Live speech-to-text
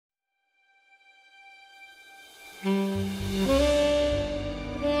I'll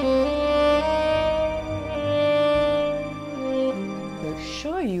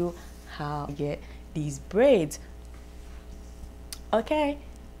show you how to get these braids, okay,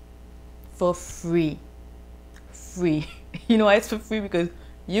 for free. You know why it's for free? Because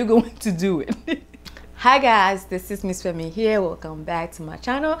you're going to do it. Hi guys, this is Miss Femi here. Welcome back to my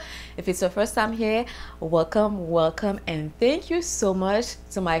channel. If it's your first time here, welcome, and thank you so much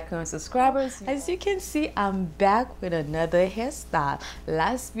to my current subscribers. As you can see, I'm back with another hairstyle.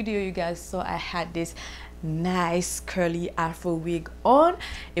 Last video you guys saw, I had this nice curly afro wig on.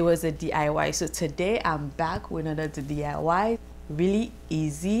 It was a DIY. So today I'm back with another DIY. Really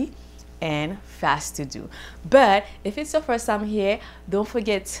easy and fast to do. But if it's your first time here, don't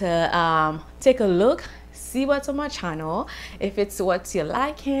forget to take a look, see what's on my channel. If it's what you're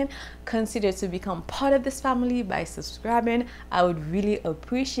liking, consider to become part of this family by subscribing. I would really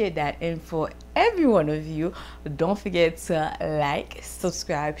appreciate that. And for every one of you, don't forget to like,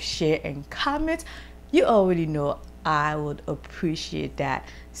 subscribe, share, and comment. You already know I would appreciate that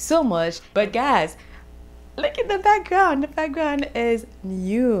so much. But guys, look at the background. The background is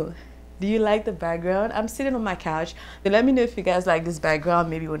new. Do you like the background? I'm sitting on my couch. So let me know if you guys like this background.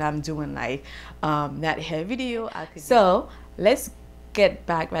 Maybe when I'm doing like that hair video, so let's get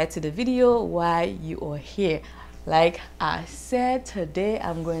back right to the video while you are here. Like I said, today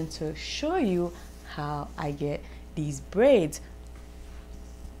I'm going to show you how I get these braids.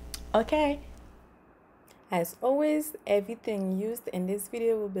 Okay. As always, everything used in this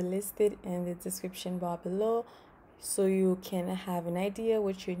video will be listed in the description bar below, so you can have an idea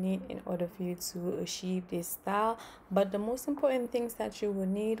what you need in order for you to achieve this style. But the most important things that you will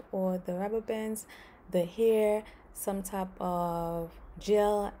need are the rubber bands, the hair, some type of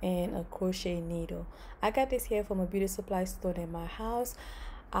gel, and a crochet needle. I got this hair from a beauty supply store in my house.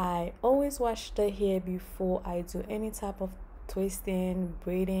 I always wash the hair before I do any type of twisting,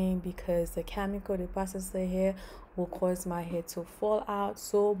 braiding, because the chemical they process the hair will cause my hair to fall out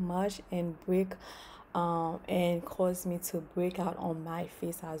so much and break and cause me to break out on my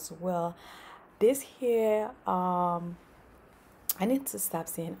face as well. This hair I need to stop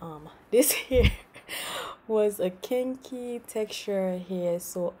saying this hair was a kinky texture hair,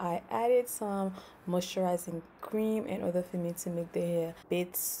 so I added some moisturizing cream in order for me to make the hair a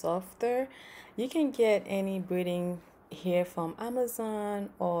bit softer. You can get any braiding hair from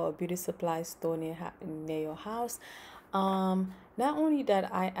Amazon or a beauty supply store near your house. Not only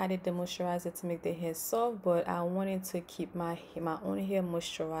that, I added the moisturizer to make the hair soft, but I wanted to keep my own hair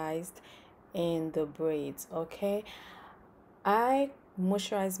moisturized in the braids. Okay, I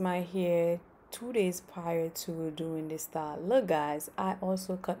moisturized my hair 2 days prior to doing this style. Look guys, I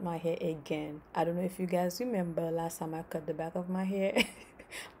also cut my hair again. I don't know if you guys remember last time I cut the back of my hair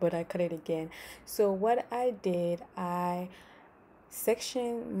but I cut it again. So what I did, I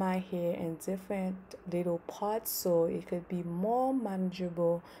sectioned my hair in different little parts so it could be more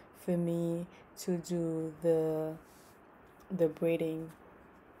manageable for me to do the braiding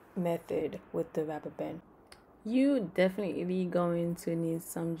method with the rubber band. You definitely going to need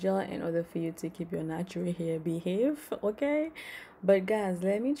some gel in order for you to keep your natural hair behave, okay? But guys,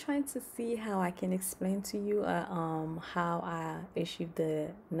 let me try to see how I can explain to you how I achieved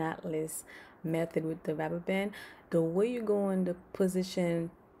the knotless method with the rubber band. The way you go in the position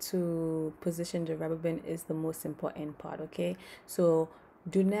to position the rubber band is the most important part, okay? So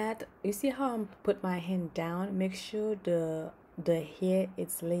do not, you see how I'm put my hand down? Make sure the hair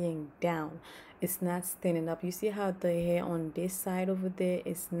is laying down, it's not standing up. You see how the hair on this side over there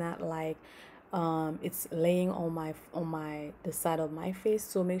is not like it's laying on the side of my face.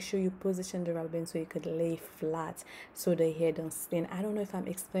 So make sure you position the rubber band so it could lay flat so the hair don't stand. I don't know if I'm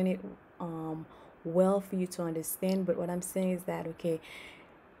explaining it well for you to understand, but what I'm saying is that, okay,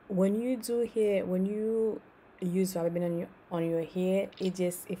 when you do hair, when you use rubber band on your hair, it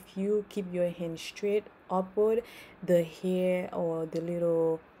just, if you keep your hand straight upward, the hair or the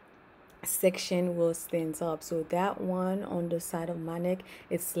little section will stand up. So that one on the side of my neck,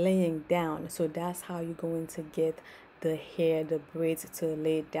 it's laying down. So that's how you're going to get the hair, the braids, to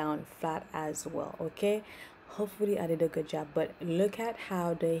lay down flat as well. Okay, hopefully I did a good job. But look at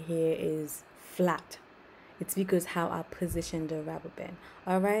how the hair is flat. It's because how I positioned the rubber band.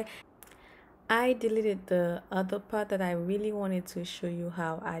 All right, I deleted the other part that I really wanted to show you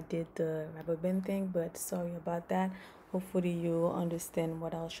how I did the rubber band thing, but sorry about that. Hopefully you understand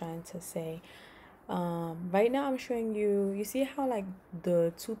what I was trying to say. Right now I'm showing you, you see how like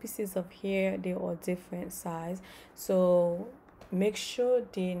the two pieces of hair, they are different size, so make sure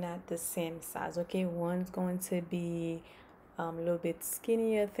they're not the same size. Okay, one's going to be a little bit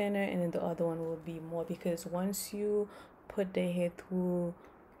skinnier, thinner, and then the other one will be more, because once you put the hair through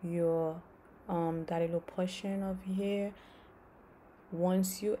your that little portion of hair,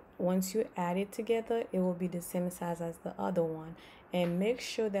 once you add it together, it will be the same size as the other one. And make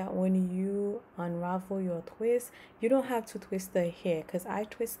sure that when you unravel your twist, you don't have to twist the hair, because I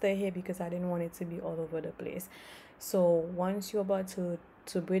twist the hair because I didn't want it to be all over the place. So once you're about to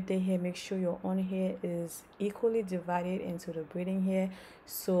braid the hair, make sure your own hair is equally divided into the braiding hair,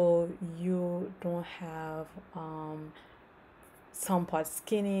 so you don't have some part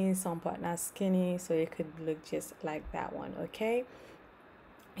skinny, some part not skinny, so it could look just like that one. Okay,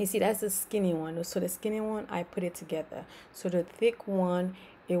 you see, that's the skinny one. So the skinny one, I put it together. So the thick one,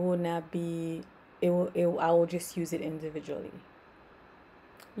 it will not be, I will just use it individually.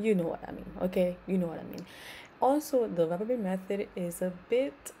 You know what I mean. Okay, you know what I mean. Also, the rubber band method is a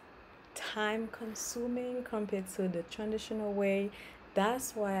bit time consuming compared to the traditional way.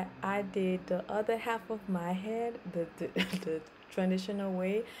 That's why I did the other half of my head the traditional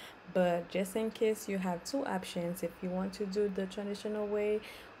way. But just in case, you have two options. If you want to do the traditional way,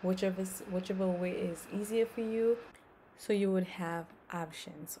 whichever way is easier for you, so you would have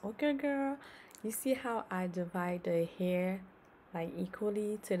options. Okay, girl, you see how I divide the hair like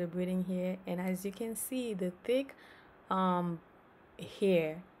equally to the braiding hair, and as you can see, the thick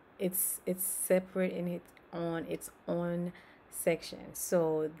hair, it's separate in its own section.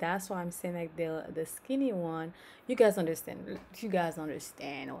 So that's why I'm saying, like, the skinny one, you guys understand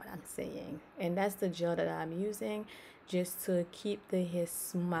what I'm saying. And that's the gel that I'm using, just to keep the hair,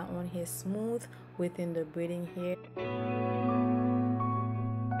 my own hair, smooth within the braiding hair.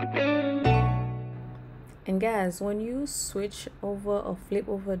 And guys, when you switch over or flip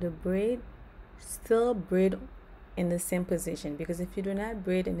over the braid, still braid in the same position, because if you do not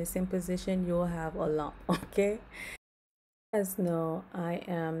braid in the same position, you'll have a lump. Okay, as know, I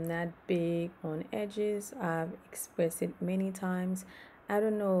am not big on edges. I've expressed it many times. I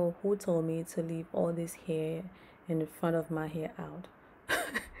don't know who told me to leave all this hair in the front of my hair out.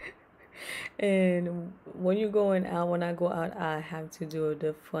 And when you're going out, when I go out, I have to do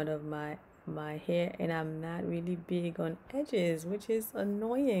the front of my hair, and I'm not really big on edges, which is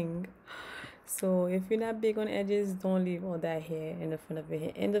annoying. So if you're not big on edges, don't leave all that hair in the front of your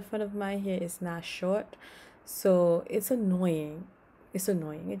hair. In the front of my hair, it's not short, so it's annoying. It's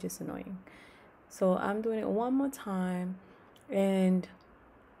just annoying. So I'm doing it one more time. And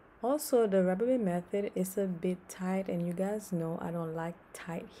also, the rubber band method is a bit tight, and you guys know I don't like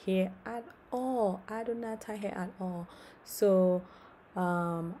tight hair at all. I do not tie hair at all. So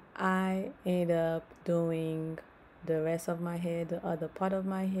I end up doing the rest of my hair, the other part of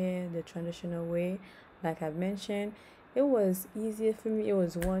my hair, the traditional way. Like I've mentioned, it was easier for me. It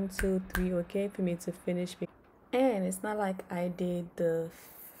was 1, 2, 3, okay, for me to finish. And it's not like I did the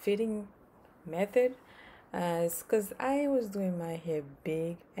fitting method, as because I was doing my hair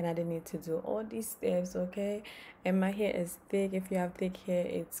big and I didn't need to do all these steps. Okay, and my hair is thick. If you have thick hair,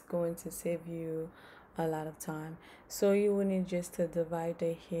 it's going to save you a lot of time. So you will need just to divide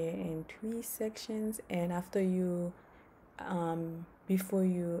the hair in 3 sections, and after you before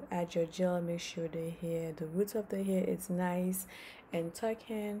you add your gel, make sure the roots of the hair is nice and tucked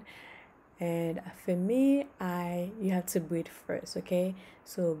in. And for me, you have to braid first. Okay,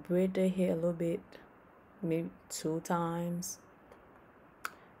 so braid the hair a little bit, maybe 2 times,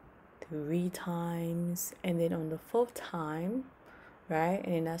 3 times, and then on the 4th time, right,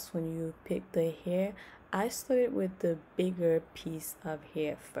 and then that's when you pick the hair. I started with the bigger piece of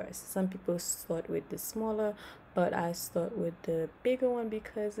hair first. Some people start with the smaller, but I start with the bigger one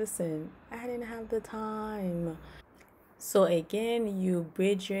because, listen, I didn't have the time. So again, you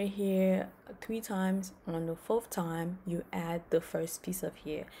braid your hair 3 times. On the 4th time, you add the first piece of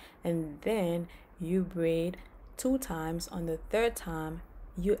hair, and then you braid 2 times. On the 3rd time,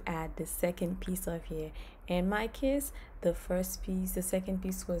 you add the second piece of hair. In my case, the second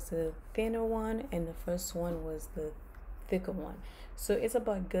piece was the thinner one, and the first one was the thicker one. So it's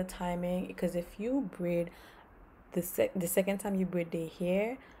about good timing, because if you braid the second time you braid the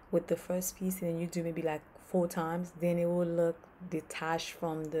hair with the first piece, and then you do maybe like 4 times, then it will look detached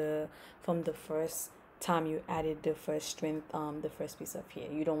from the first time you added the first strength, the first piece of hair.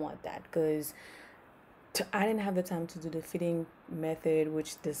 You don't want that, because I didn't have the time to do the fitting method,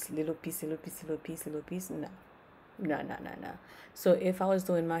 which this little piece. No. So if I was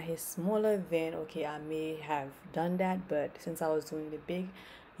doing my hair smaller, then okay, I may have done that. But since I was doing the big,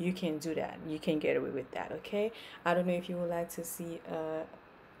 you can do that. You can get away with that. Okay, I don't know if you would like to see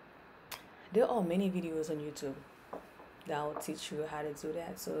there are many videos on YouTube that will teach you how to do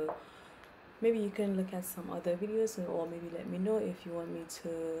that. So maybe you can look at some other videos, or maybe let me know if you want me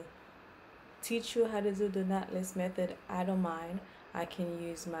to teach you how to do the knotless method. I don't mind. I can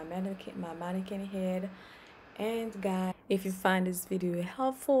use my mannequin head. And guys, if you find this video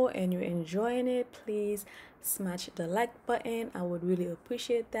helpful and you're enjoying it, please smash the like button. I would really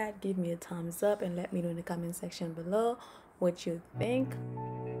appreciate that. Give me a thumbs up and let me know in the comment section below what you think.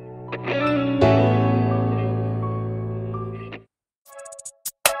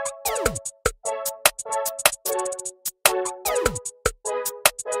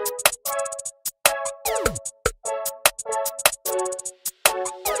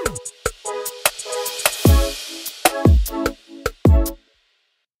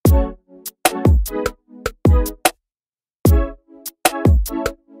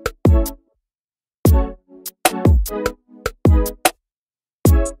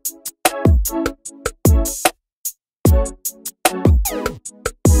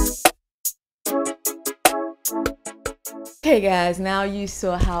 Okay guys, now you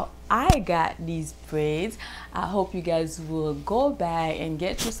saw how I got these braids. I hope you guys will go back and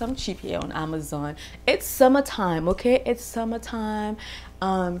get you some cheap hair on Amazon. It's summertime, okay? It's summertime.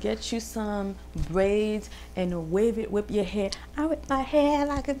 Get you some braids and whip your hair. I whip my hair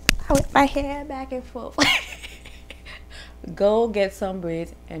back and forth. Go get some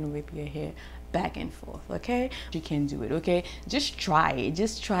braids and whip your hair back and forth, okay? You can do it, okay? Just try it.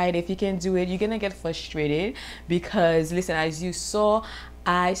 If you can do it, you're gonna get frustrated because, listen, as you saw,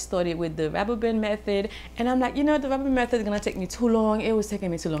 I started with the rubber band method, and I'm like, you know, the rubber method is gonna take me too long. It was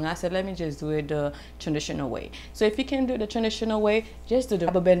taking me too long. I said, let me just do it the traditional way. So if you can do it the traditional way, just do the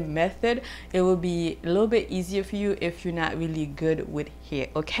rubber band method. It will be a little bit easier for you if you're not really good with hair,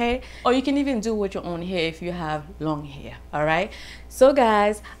 okay? Or you can even do with your own hair if you have long hair, all right? So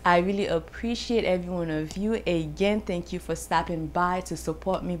guys, I really appreciate every one of you. Again, thank you for stopping by to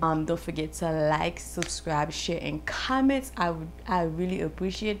support me. Don't forget to like, subscribe, share, and comment. I really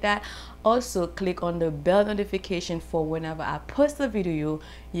appreciate that. Also, click on the bell notification for whenever I post a video,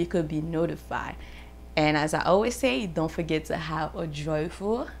 you could be notified. And as I always say, don't forget to have a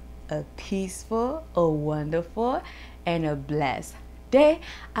joyful, a peaceful, a wonderful, and a blessed day.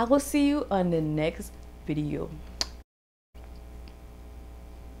 I will see you on the next video.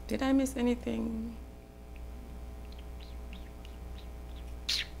 Did I miss anything?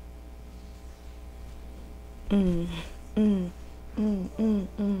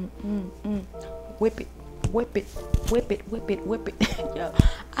 Whip it, whip it, whip it, whip it, whip it. Yeah,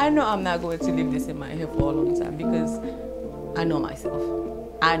 I know I'm not going to leave this in my hair for a long time because I know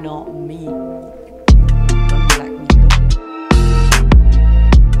myself. I know me.